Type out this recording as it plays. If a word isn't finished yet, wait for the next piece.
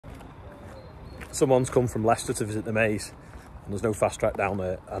Someone's come from Leicester to visit the maze, and there's no fast track down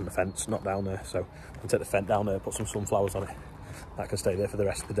there, and the fence not down there, so we'll take the fence down there, put some sunflowers on it. That can stay there for the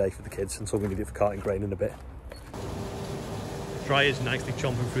rest of the day for the kids until we need it for carting grain in a bit. Dryer's nicely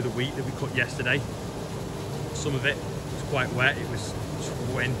chomping through the wheat that we cut yesterday. Some of it was quite wet, it was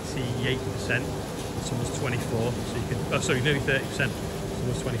 28%, some was 24%, so you can, oh sorry, nearly 30%, some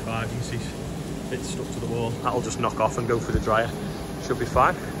was 25%, you can see bits stuck to the wall. That'll just knock off and go through the dryer, should be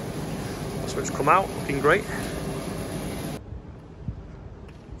fine. That's where it's come out, looking great.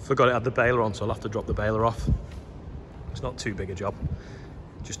 Forgot it had the baler on, so I'll have to drop the baler off. It's not too big a job,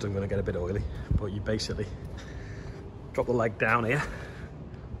 just I'm going to get a bit oily, but you basically drop the leg down here,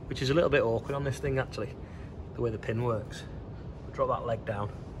 which is a little bit awkward on this thing actually, the way the pin works. Drop that leg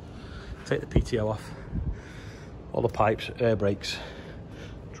down, take the PTO off, all the pipes, air brakes,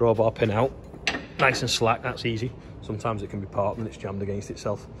 drawbar pin out, nice and slack, that's easy. Sometimes it can be parked and it's jammed against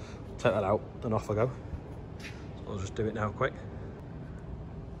itself. Take that out and off I go. So I'll just do it now quick.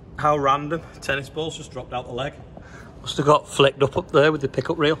 How random, tennis ball's just dropped out the leg. Must have got flicked up there with the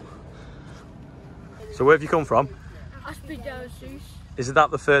pickup reel. So where have you come from? Is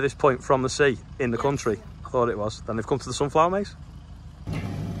that the furthest point from the sea in the country? I thought it was. Then they've come to the sunflower maze.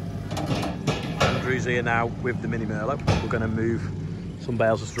 Andrew's here now with the mini Merlot. We're going to move some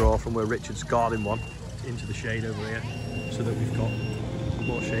bales of straw from where Richard's guarding one into the shade over here, so that we've got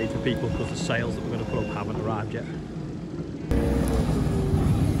more shade for people, because the sails that we're going to put up haven't arrived yet.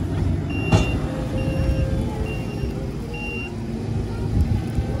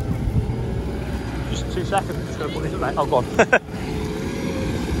 Just 2 seconds, I'm just going to put this away. Oh, go on.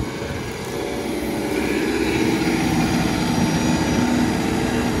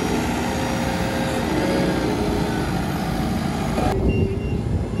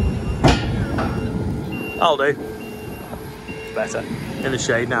 I'll do. It's better. In the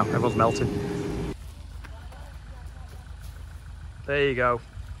shade now, everyone's melting. There you go.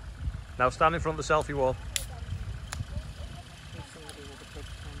 Now stand in front of the selfie wall.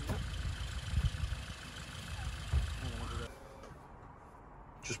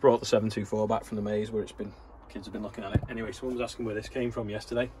 Just brought the 724 back from the maze where it's been, kids have been looking at it. Anyway, someone was asking where this came from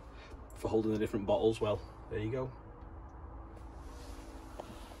yesterday for holding the different bottles. Well, there you go.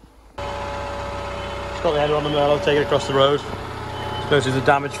 Got the header on the Merlot, take it across the road. Suppose there's a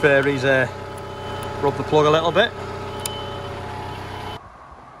damaged fairies rub the plug a little bit.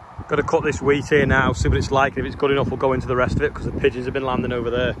 Got to cut this wheat here now, see what it's like. If it's good enough, we'll go into the rest of it, because the pigeons have been landing over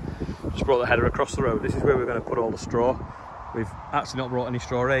there. Just brought the header across the road. This is where we're going to put all the straw. We've actually not brought any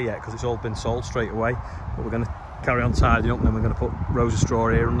straw here yet, because it's all been sold straight away. But we're going to carry on tidying up, and then we're going to put rows of straw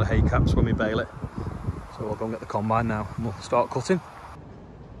here under hay caps when we bale it. So we'll go and get the combine now, and we'll start cutting.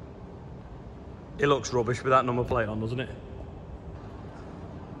 It looks rubbish with that number plate on, doesn't it?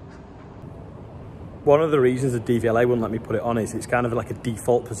 One of the reasons the DVLA wouldn't let me put it on is it's kind of like a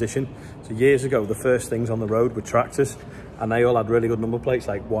default position. So years ago, the first things on the road were tractors, and they all had really good number plates,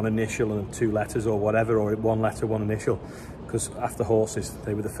 like 1 initial and 2 letters or whatever, or 1 letter, 1 initial. Because after horses,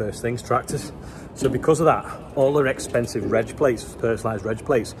 they were the first things, tractors. So because of that, all their expensive reg plates, personalised reg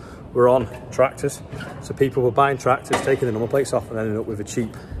plates, were on tractors. So people were buying tractors, taking the number plates off, and ending up with a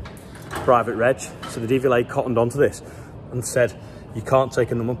cheap private reg. So the DVLA cottoned onto this and said you can't take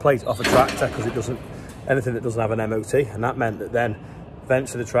a number plate off a tractor because it doesn't, anything that doesn't have an MOT, and that meant that then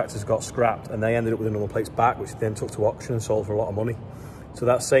eventually the tractors got scrapped and they ended up with the number plates back, which they then took to auction and sold for a lot of money. So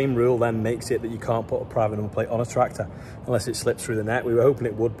that same rule then makes it that you can't put a private number plate on a tractor unless it slips through the net. We were hoping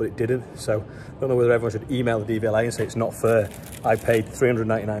it would, but it didn't. So I don't know whether everyone should email the DVLA and say it's not fair. I paid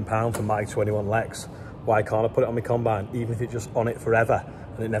 £399 for my 21 Lex. Why can't I put it on my combine, even if it's just on it forever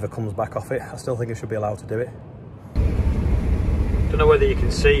and it never comes back off it? I still think it should be allowed to do it. Don't know whether you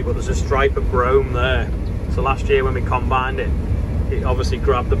can see, but there's a stripe of brome there. So last year when we combined it, it obviously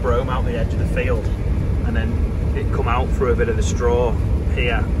grabbed the brome out the edge of the field, and then it come out through a bit of the straw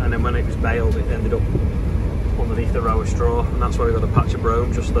here, and then when it was baled it ended up underneath the row of straw, and that's why we got a patch of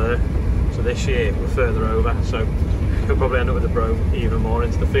brome just there. So this year we're further over, so we'll probably end up with the brome even more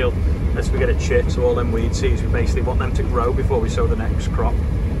into the field unless we get a chip. So all them weed seeds, we basically want them to grow before we sow the next crop.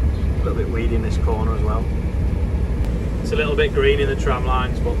 A little bit weedy in this corner as well. It's a little bit green in the tram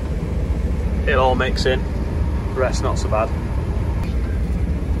lines, but it'll all mix in. The rest not so bad.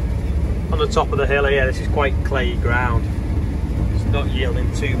 On the top of the hill here, this is quite clayey ground. It's not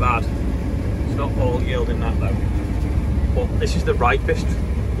yielding too bad. It's not all yielding that though. But this is the ripest,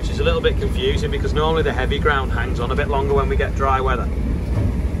 which is a little bit confusing because normally the heavy ground hangs on a bit longer when we get dry weather.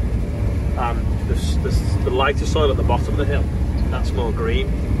 The lighter soil at the bottom of the hill, that's more green.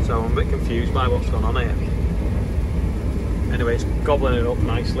 So I'm a bit confused by what's going on here. Anyway, it's gobbling it up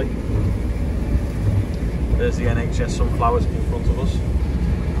nicely. There's the NHS sunflowers in front of us,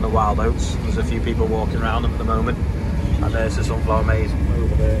 and the wild oats. There's a few people walking around them at the moment, and there's the sunflower maze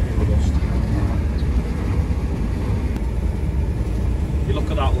over there in the dust. If you look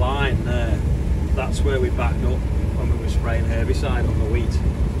at that line there, that's where we backed up when we were spraying herbicide on the wheat,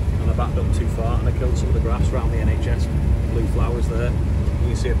 and I backed up too far and I killed some of the grass around the NHS blue flowers there. You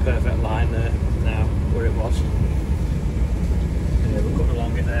can see a perfect line there now where it was. Yeah, we're cutting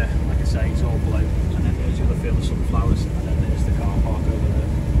along it there, like I say, it's all blue, and then there's the other field of sunflowers, and then there's the car park over there.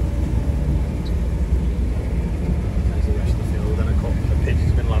 There's the rest of the field. We're going to cut, the pigeons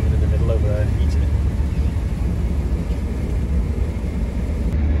have been landing in the middle over there, eating it.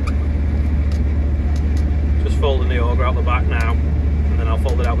 Just folding the auger out the back now, and then I'll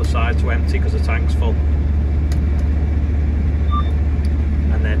fold it out the side to empty because the tank's full.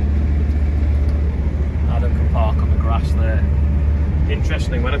 And then Adam can park on the grass there.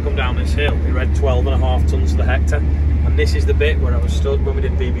 Interestingly, when I come down this hill, it read 12.5 tonnes to the hectare, and this is the bit where I was stood when we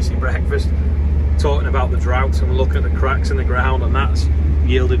did BBC Breakfast talking about the drought and looking at the cracks in the ground, and that's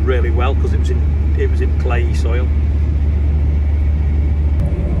yielded really well because it was in clayey soil.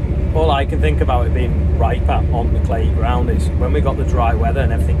 All I can think about it being ripe on the clayey ground is when we got the dry weather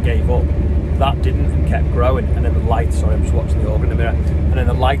and everything gave up, that didn't and kept growing, and then the light, sorry I'm just watching the auger in the mirror, and then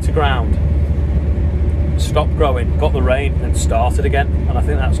the lighter ground stopped growing, got the rain and started again, and I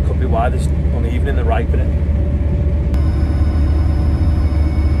think that could be why there's uneven in the ripening.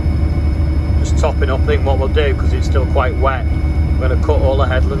 Just topping up, I think what we'll do, because it's still quite wet, we're going to cut all the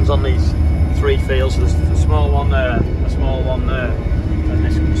headlands on these 3 fields. So there's a small one there, a small one there, and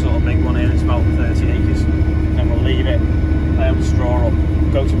this sort of big one here, it's about 30 acres, and we'll leave it, bale the straw up,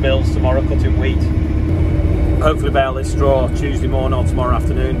 go to Bill's tomorrow cutting wheat. Hopefully bale this straw Tuesday morning or tomorrow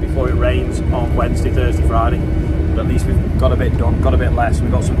afternoon before it rains on Wednesday, Thursday, Friday. But at least we've got a bit done, got a bit less, and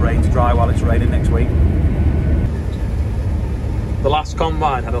we've got some rain to dry while it's raining next week. The last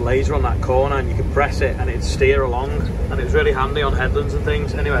combine had a laser on that corner and you could press it and it'd steer along, and it was really handy on headlands and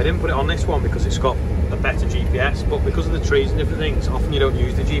things. Anyway, I didn't put it on this one because it's got a better GPS, but because of the trees and different things, often you don't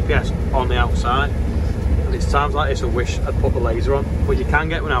use the GPS on the outside. And it's times like this I wish I'd put the laser on, but you can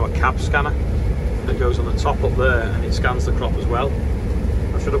get now a cab scanner that goes on the top up there and it scans the crop as well.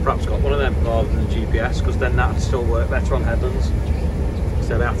 I should have perhaps got one of them rather than the GPS, because then that would still work better on headlands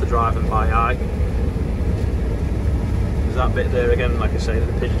instead I have to drive them by eye. There's that bit there again, like I say, that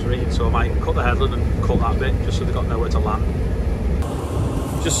the pigeons are eating, so I might cut the headland and cut that bit just so they've got nowhere to land.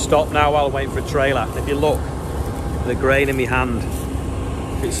 Just stop now while I'm waiting for a trailer. If you look at the grain in my hand,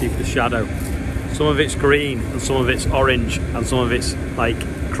 you can see the shadow. Some of it's green and some of it's orange and some of it's like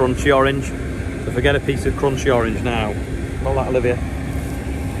crunchy orange. So if I get a piece of crunchy orange now, hold that, Olivia.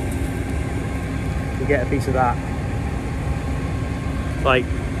 You get a piece of that. It's like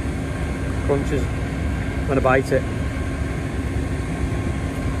crunches when I bite it,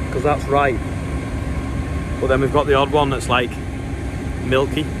 because that's ripe. But then we've got the odd one that's like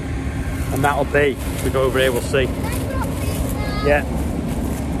milky, and that'll be, if we go over here we'll see. Yeah.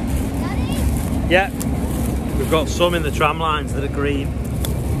 Yeah. We've got some in the tram lines that are green.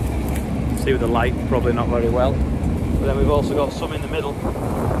 See with the light, probably not very well. But then we've also got some in the middle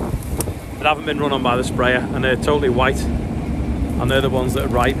that haven't been run on by the sprayer, and they're totally white, and they're the ones that are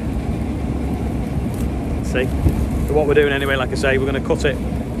ripe. See? So what we're doing anyway, like I say, we're going to cut it.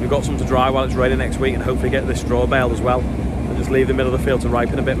 We've got some to dry while it's raining next week, and hopefully get this straw baled as well, and just leave the middle of the field to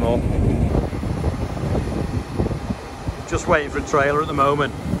ripen a bit more. Just waiting for a trailer at the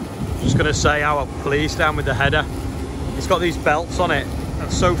moment. Just going to say how pleased I am with the header. It's got these belts on it,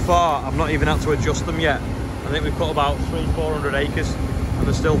 and so far I've not even had to adjust them yet. I think we've cut about 300-400 acres and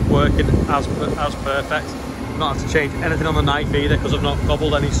they're still working as perfect. I've not had to change anything on the knife either, because I've not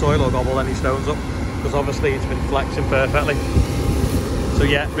gobbled any soil or gobbled any stones up, because obviously it's been flexing perfectly. So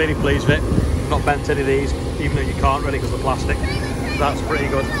yeah, really pleased with it. I've not bent any of these, even though you can't really because of the plastic. So that's pretty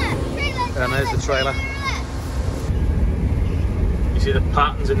good. And there's the trailer. You see the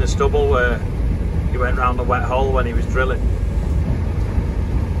patterns in the stubble where he went round the wet hole when he was drilling.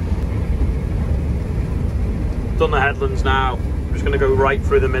 Done the headlands now. I'm just going to go right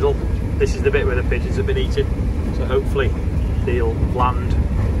through the middle. This is the bit where the pigeons have been eating, so hopefully they'll land,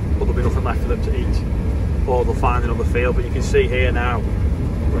 but there'll be nothing left for them to eat, or they'll find another field. But you can see here now,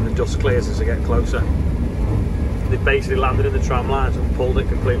 when the dust clears as they get closer, they've basically landed in the tram lines and pulled it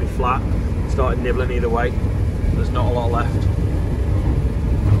completely flat, started nibbling either way. There's not a lot left.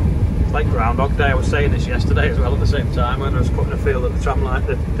 It's like Groundhog Day. I was saying this yesterday as well at the same time when I was cutting a field that the tram line,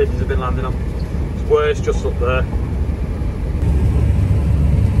 the pigeons have been landing on. It's worse just up there.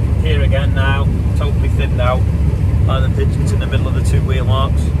 Here again now, totally thinned out, like the pigeons in the middle of the 2 wheel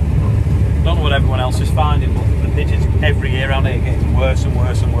marks. I don't know what everyone else is finding, but the pigeons every year around here are getting worse and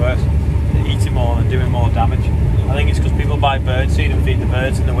worse and worse. They're eating more and doing more damage. I think it's because people buy bird seed and feed the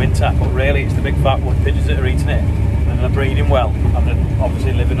birds in the winter, but really it's the big fat wood pigeons that are eating it, and they're breeding well, and they're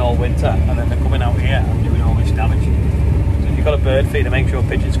obviously living all winter, and then they're coming out here and doing all this damage. So if you've got a bird feeder, make sure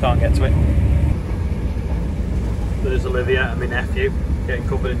pigeons can't get to it. There's Olivia and my nephew getting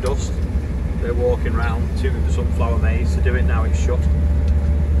covered in dust. They're walking round to the sunflower maze to do it now. It's shut.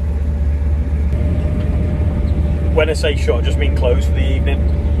 When I say shut, I just mean closed for the evening.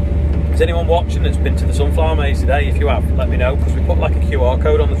 Is anyone watching that's been to the sunflower maze today? If you have, let me know, because we put like a QR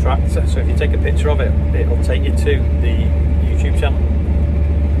code on the tractor, so if you take a picture of it, it'll take you to the YouTube channel.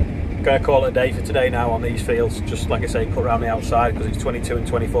 I'm going to call it a day for today now on these fields. Just like I say, cut around the outside because it's 22 and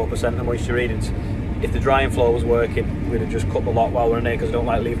 24% the moisture readings. If the drying floor was working, we'd have just cut the lot while we're in here, because I don't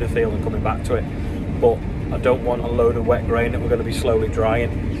like leaving the field and coming back to it. But I don't want a load of wet grain that we're going to be slowly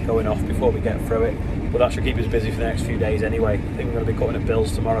drying going off before we get through it. But that should keep us busy for the next few days anyway. I think we're going to be cutting at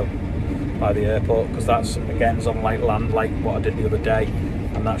Bill's tomorrow by the airport, because that's again is on like land like what I did the other day,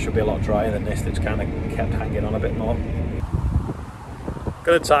 and that should be a lot drier than this that's kind of kept hanging on a bit more.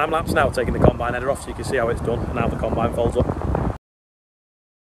 Got a time lapse now taking the combine header off so you can see how it's done and how the combine folds up.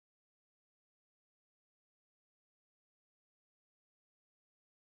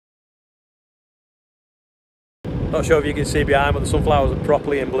 Not sure if you can see behind, but the sunflowers are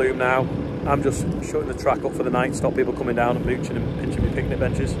properly in bloom now. I'm just shutting the track up for the night, stop people coming down and mooching and pinching my picnic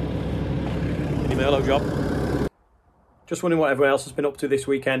benches. Any Merlot job? Just wondering what everyone else has been up to this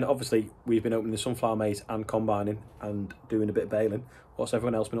weekend. Obviously, we've been opening the sunflower maze and combining and doing a bit of baling. What's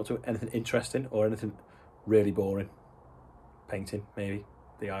everyone else been up to? Anything interesting or anything really boring? Painting, maybe.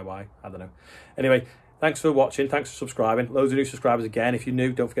 DIY, I don't know. Anyway, thanks for watching. Thanks for subscribing. Loads of new subscribers again. If you're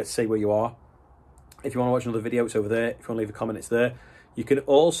new, don't forget to say where you are. If you want to watch another video, it's over there. If you want to leave a comment, it's there. You can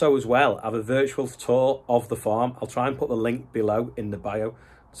also, as well, have a virtual tour of the farm. I'll try and put the link below in the bio,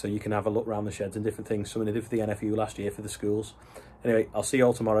 so you can have a look around the sheds and different things. Something I did for the NFU last year for the schools. Anyway, I'll see you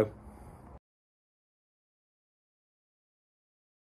all tomorrow.